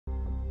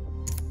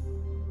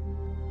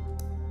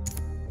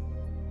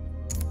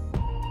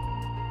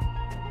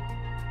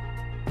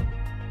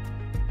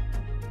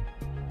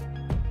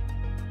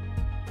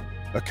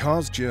A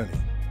car's journey,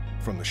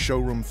 from the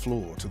showroom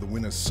floor to the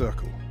winner's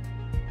circle,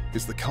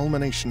 is the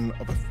culmination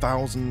of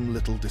 1,000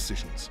 little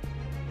decisions.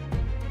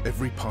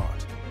 Every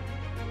part,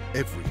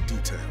 every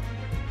detail,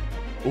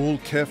 all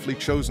carefully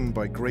chosen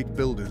by great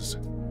builders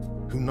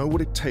who know what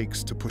it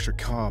takes to push a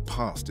car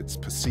past its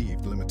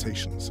perceived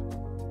limitations,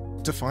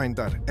 to find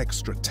that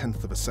extra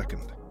tenth of a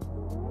second,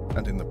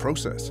 and in the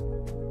process,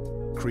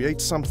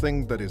 create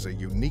something that is a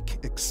unique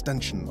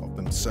extension of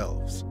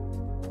themselves.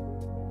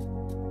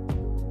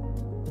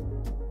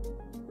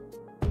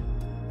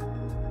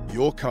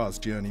 Your car's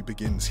journey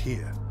begins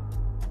here.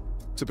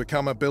 To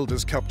become a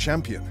Builders' Cup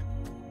champion,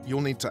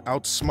 you'll need to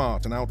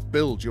outsmart and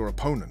outbuild your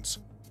opponents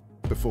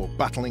before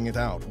battling it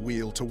out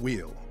wheel to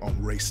wheel on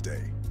race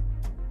day.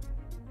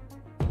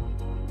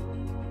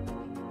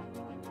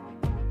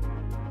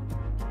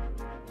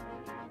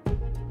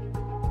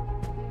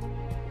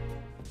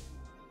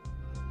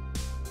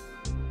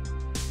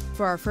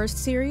 For our first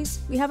series,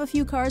 we have a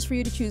few cars for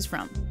you to choose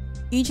from.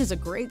 Each is a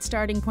great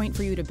starting point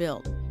for you to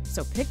build,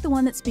 so pick the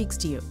one that speaks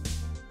to you.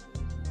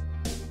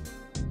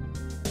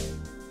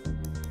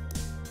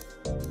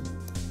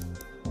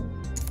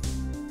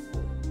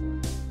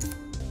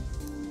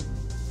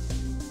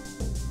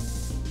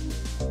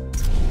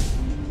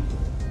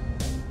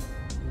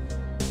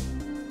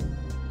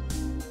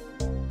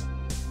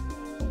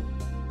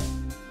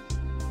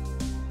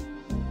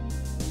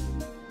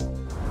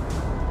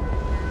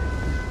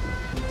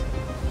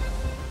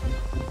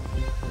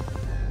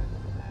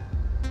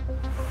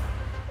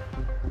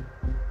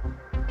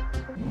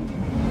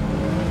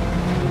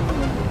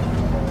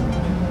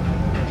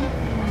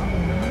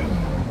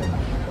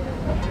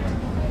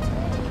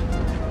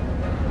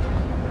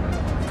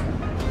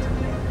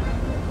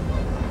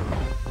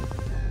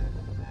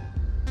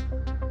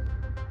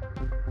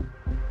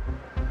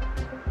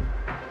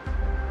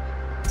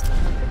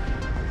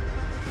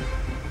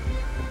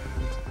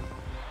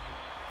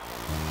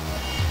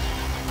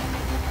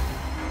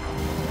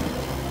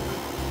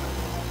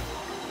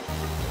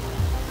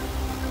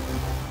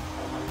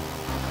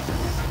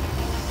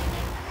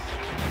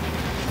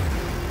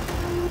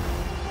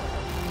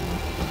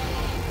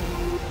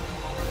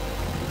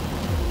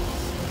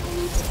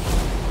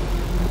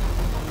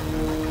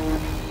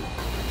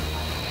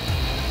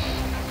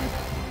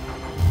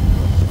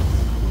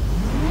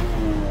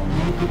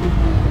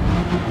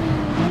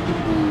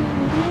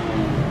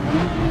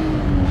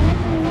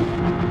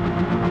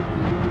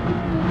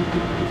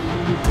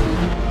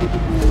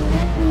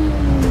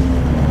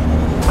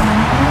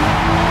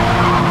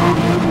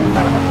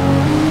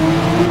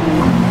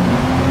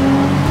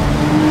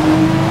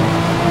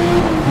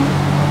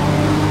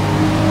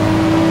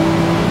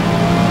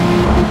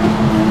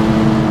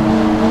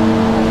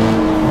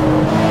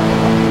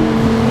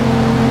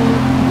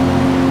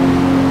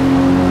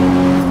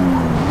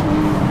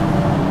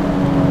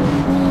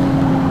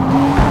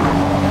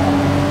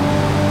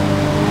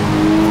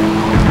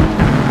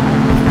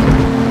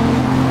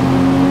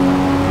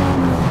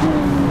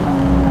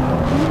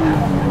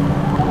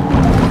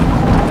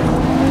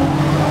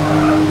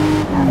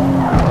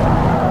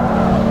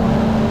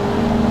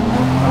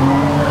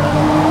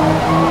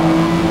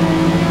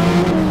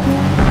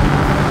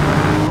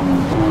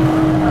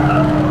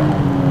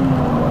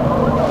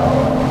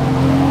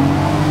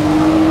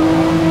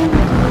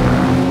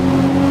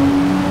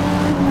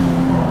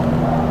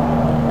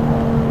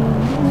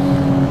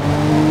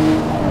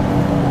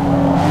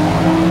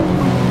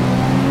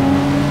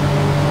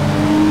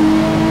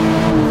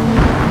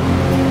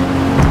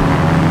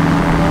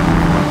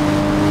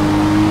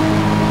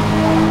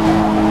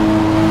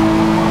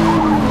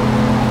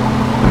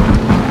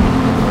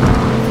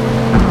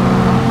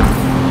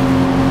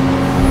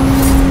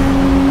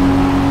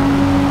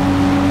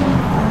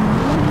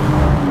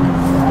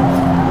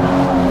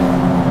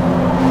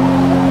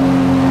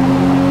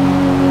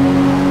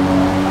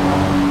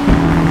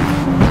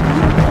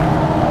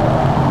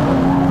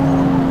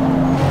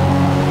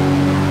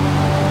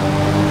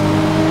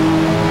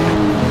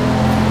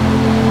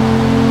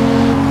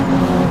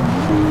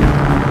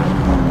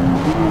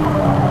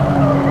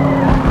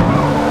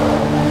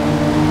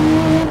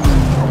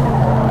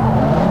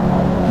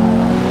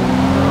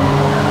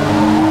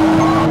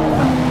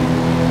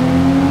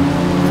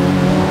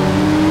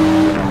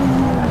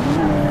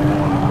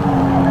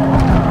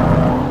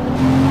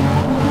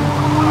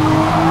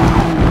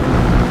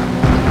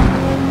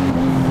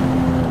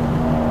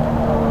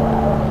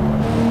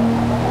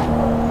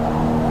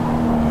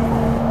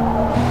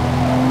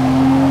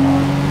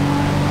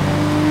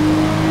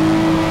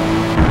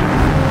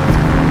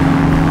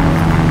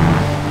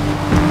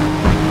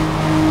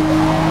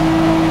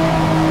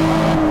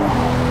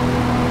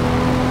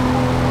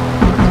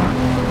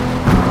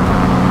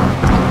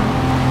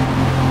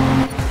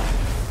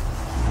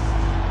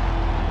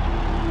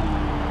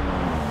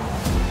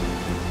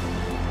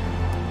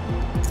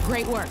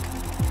 Great work.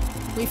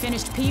 We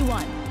finished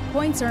P1.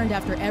 Points earned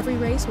after every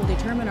race will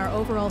determine our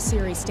overall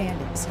series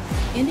standings.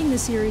 Ending the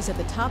series at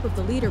the top of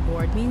the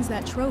leaderboard means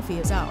that trophy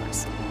is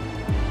ours.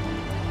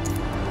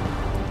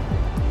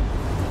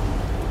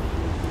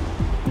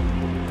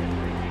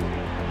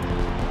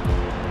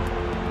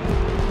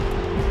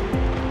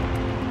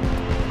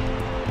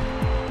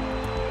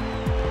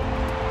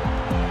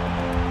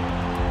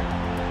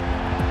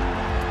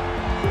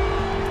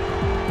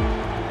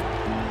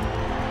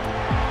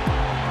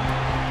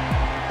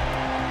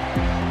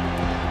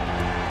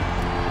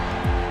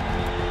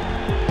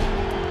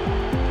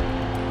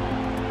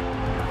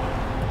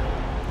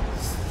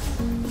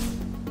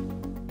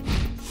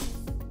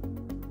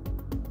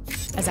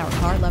 our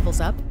car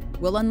levels up,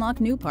 we'll unlock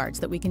new parts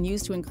that we can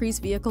use to increase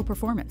vehicle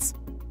performance.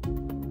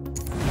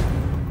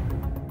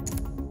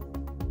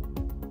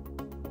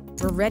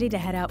 We're ready to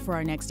head out for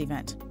our next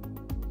event.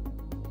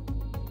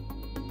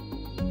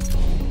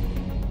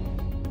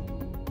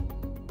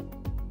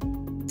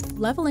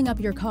 Leveling up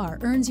your car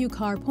earns you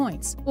car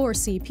points, or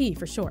CP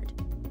for short.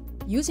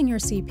 Using your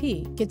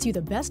CP gets you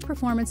the best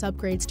performance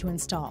upgrades to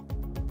install.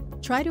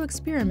 Try to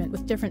experiment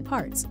with different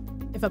parts.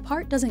 If a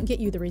part doesn't get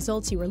you the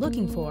results you were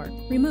looking for,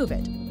 remove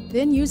it.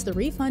 Then use the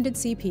refunded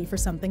CP for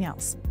something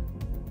else.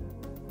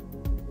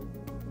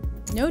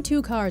 No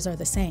two cars are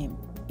the same.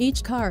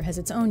 Each car has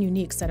its own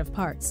unique set of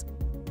parts.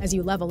 As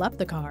you level up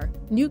the car,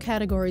 new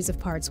categories of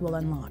parts will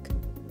unlock.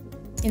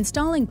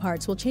 Installing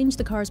parts will change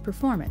the car's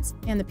performance,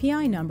 and the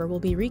PI number will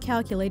be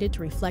recalculated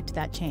to reflect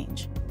that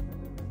change.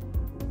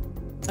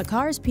 A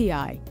car's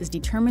PI is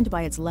determined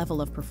by its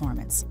level of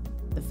performance.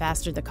 The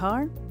faster the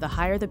car, the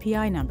higher the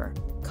PI number.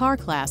 Car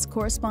class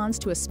corresponds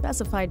to a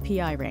specified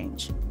PI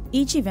range.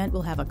 Each event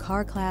will have a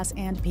car class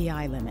and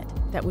PI limit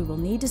that we will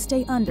need to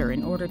stay under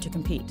in order to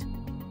compete.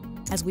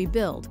 As we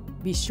build,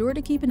 be sure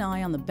to keep an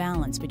eye on the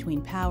balance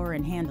between power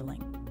and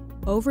handling.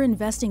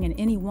 Over-investing in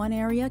any one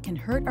area can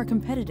hurt our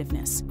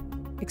competitiveness.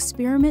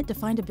 Experiment to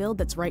find a build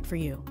that's right for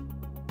you.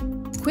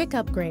 Quick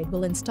Upgrade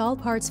will install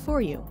parts for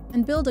you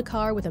and build a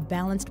car with a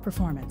balanced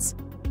performance.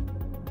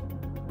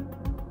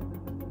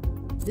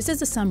 This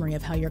is a summary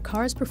of how your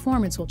car's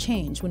performance will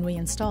change when we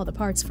install the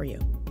parts for you.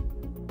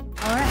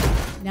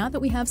 Alright, now that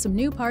we have some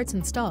new parts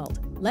installed,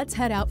 let's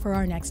head out for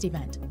our next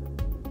event.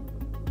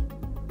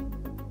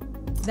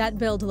 That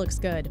build looks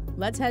good.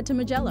 Let's head to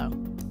Mugello.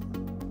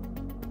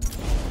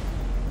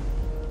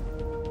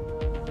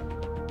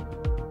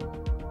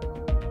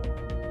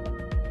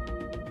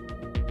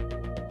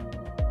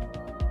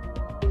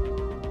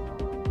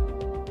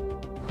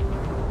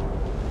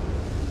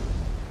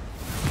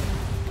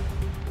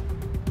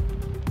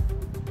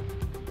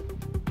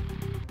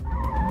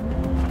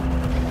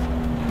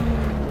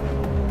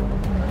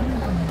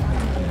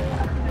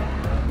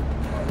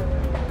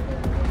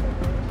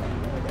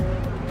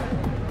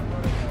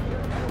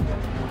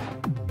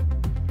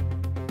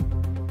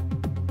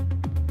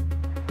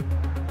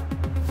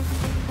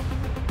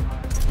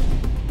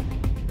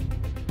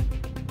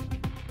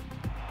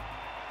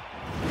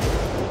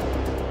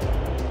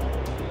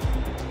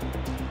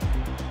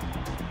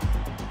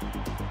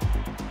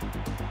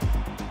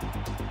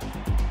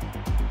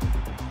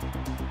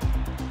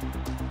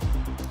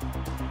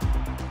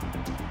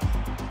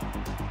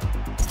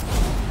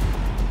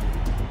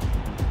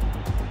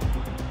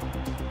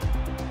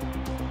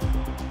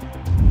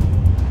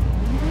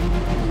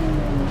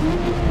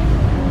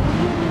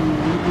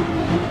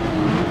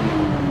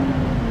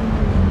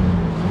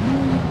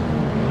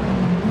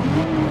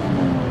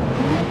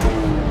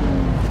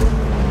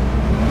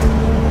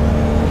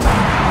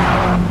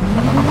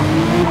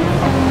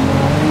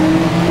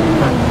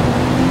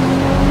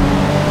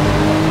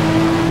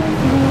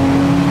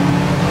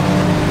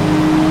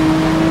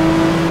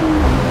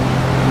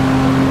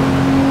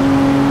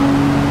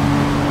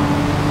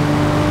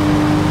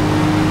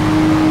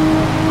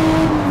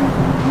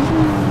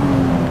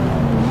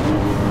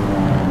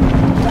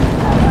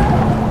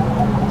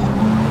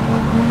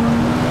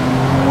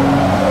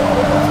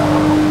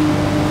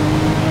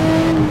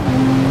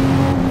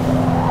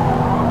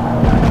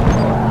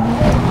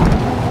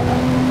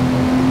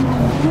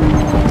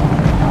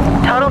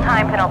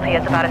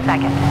 Is about a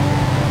second.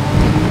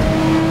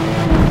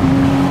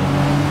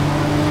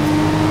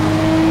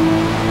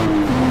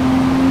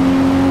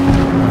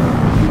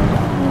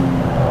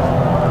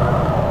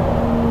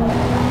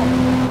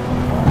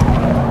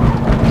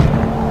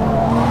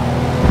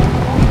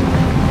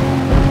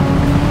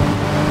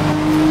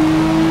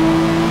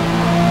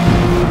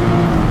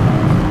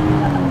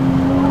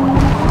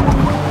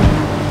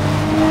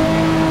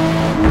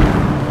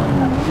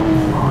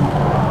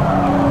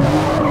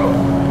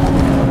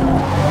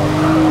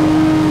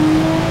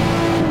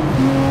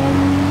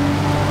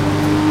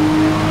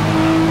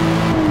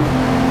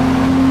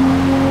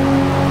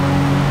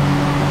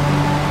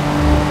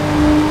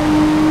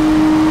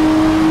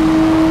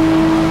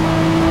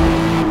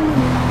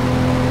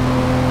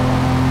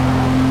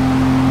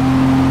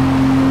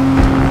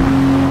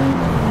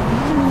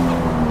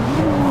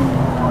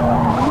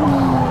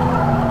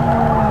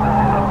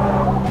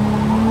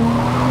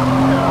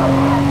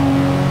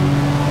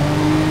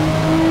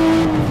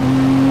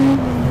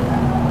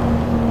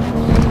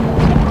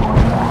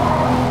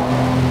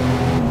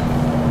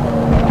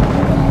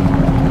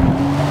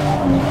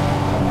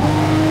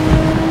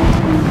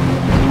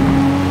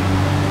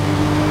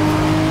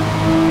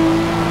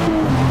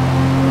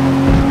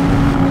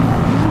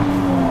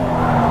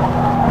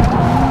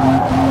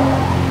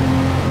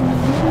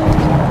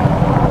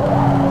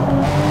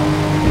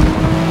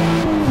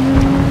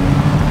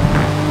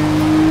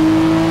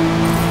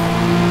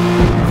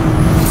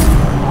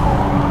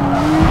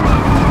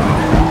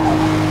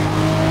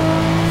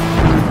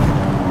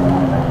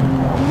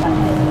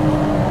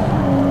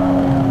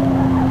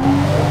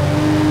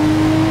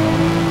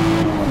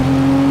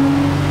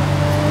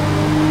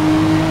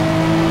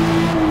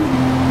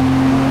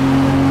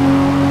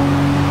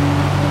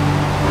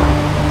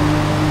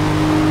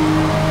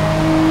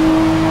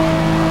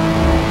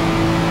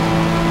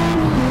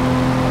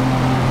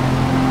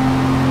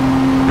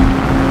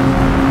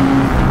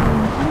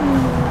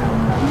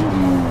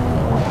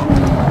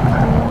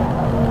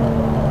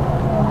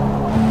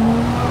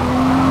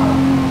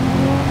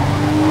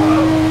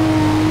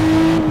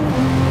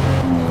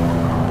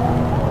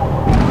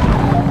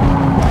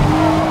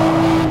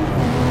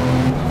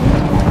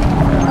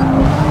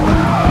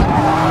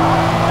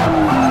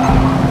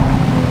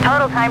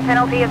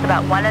 penalty is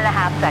about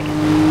 1.5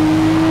 seconds.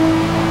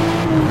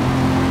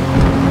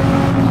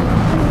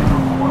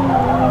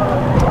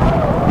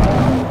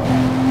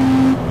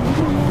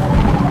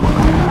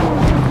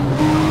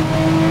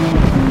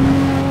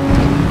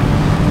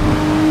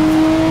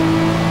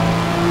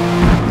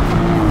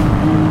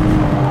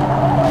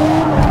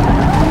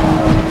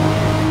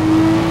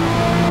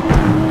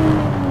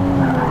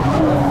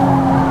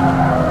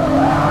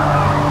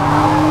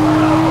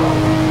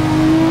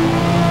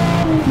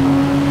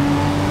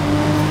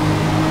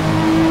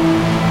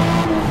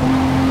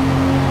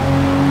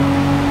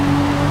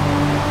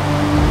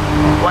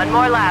 One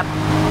more lap.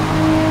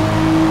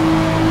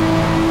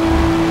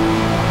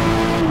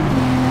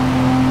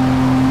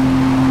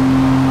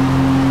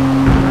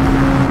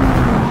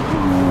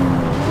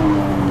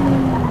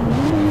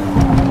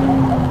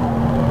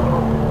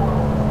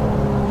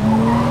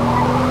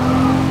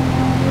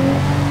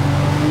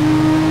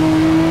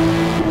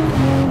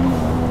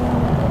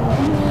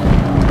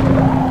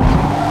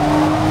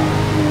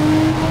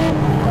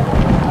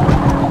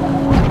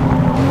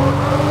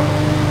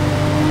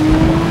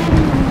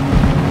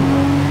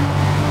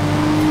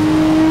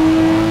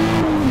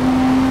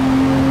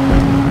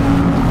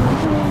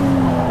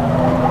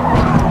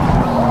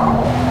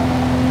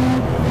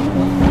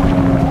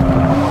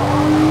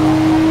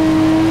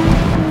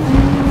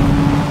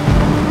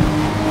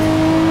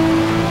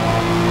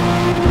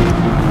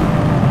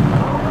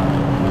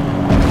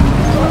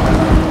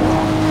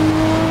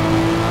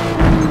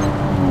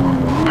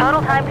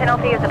 Total time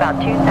penalty is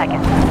about 2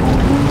 seconds.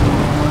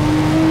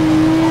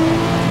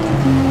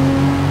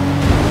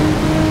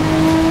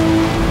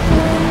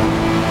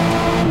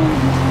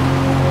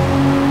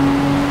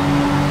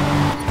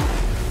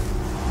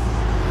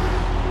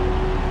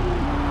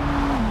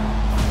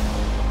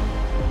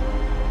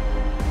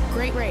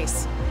 Great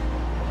race.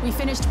 We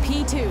finished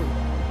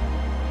P2.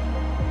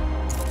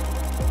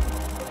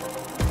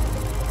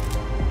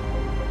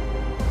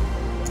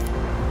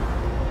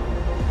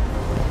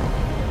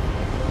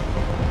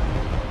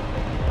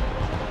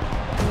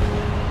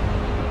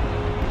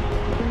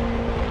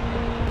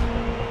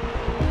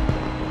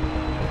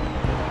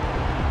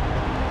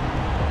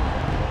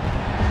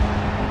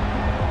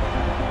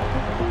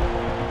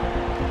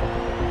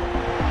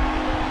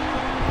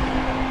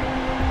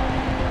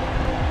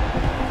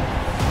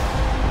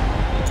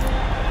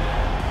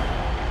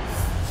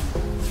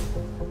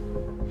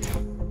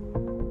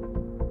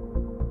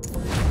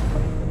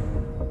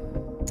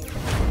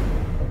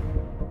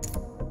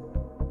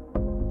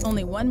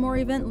 Only one more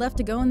event left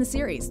to go in the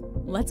series.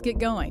 Let's get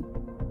going.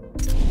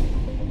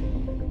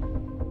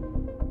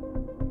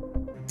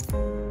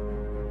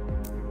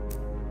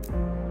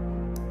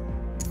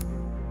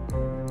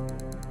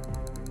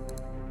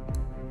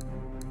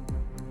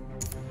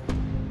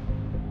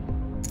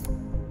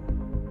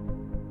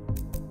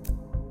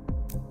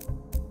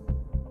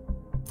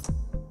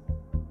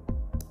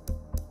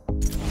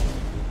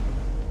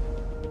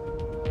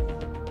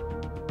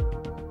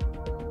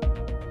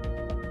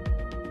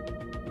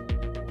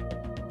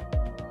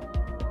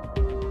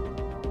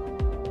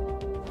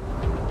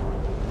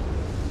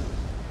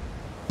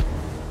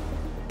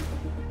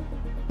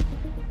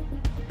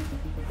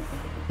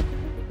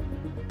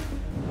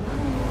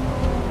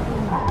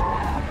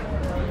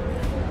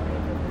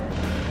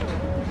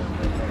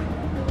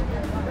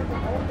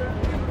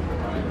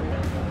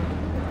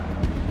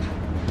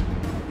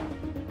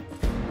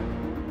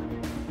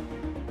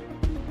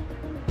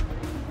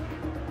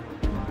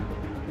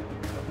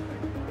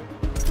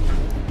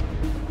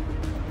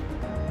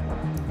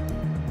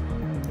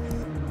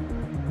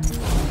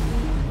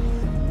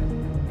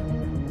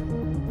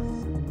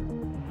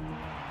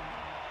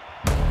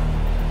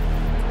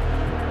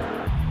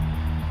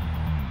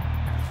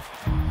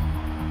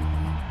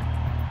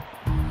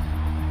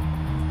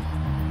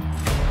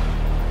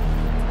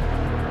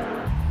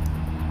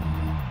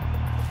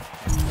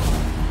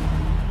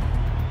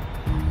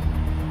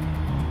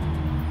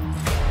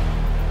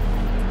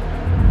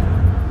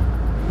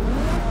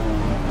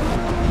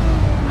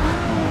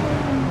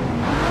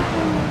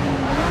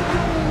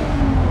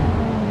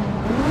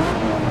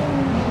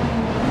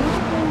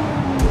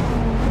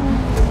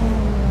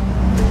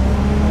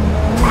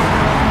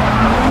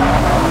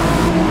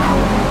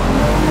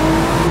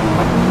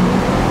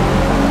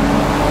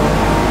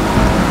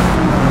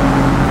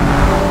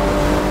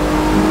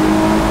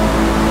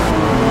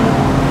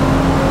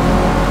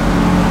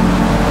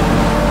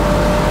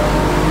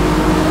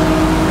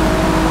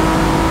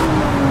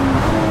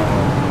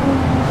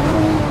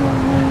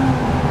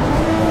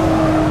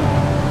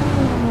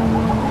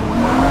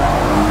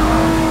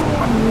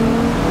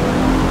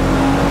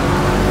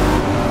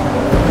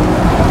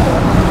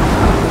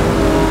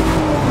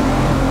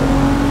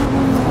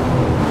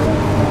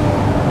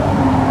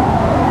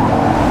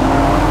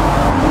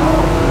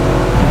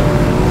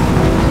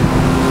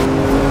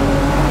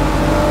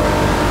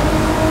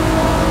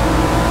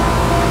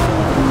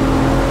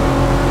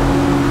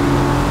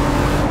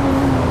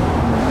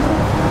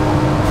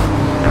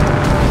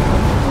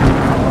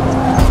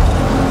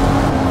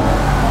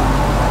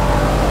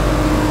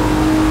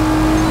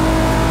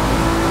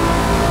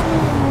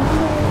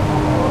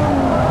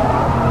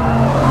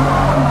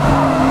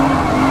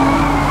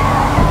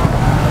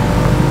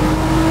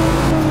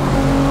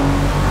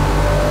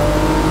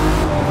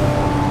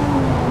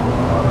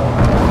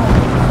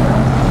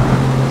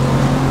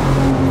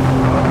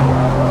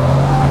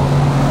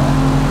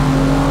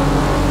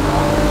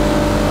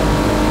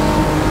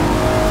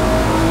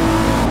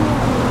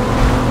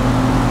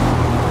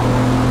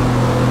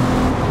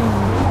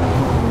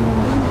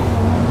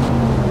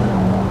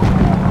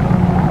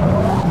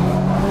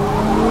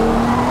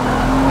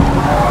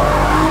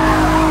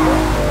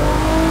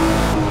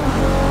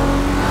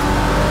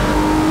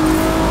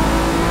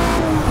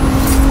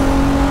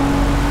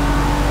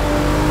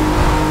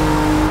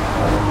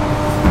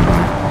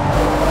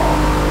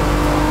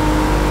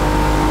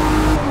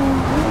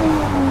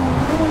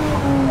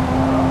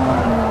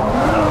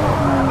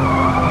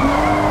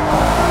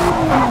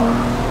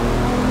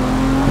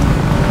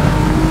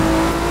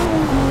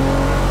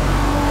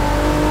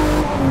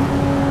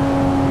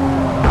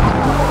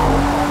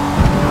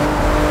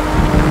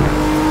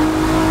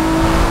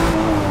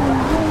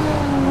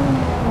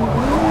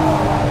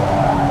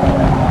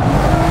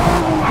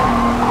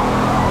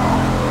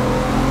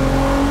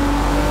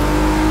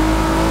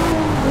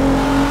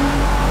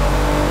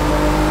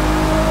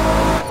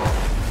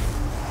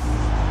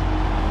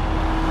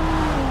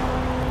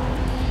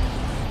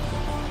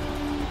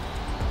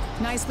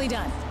 Nicely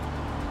done.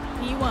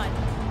 He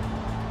won.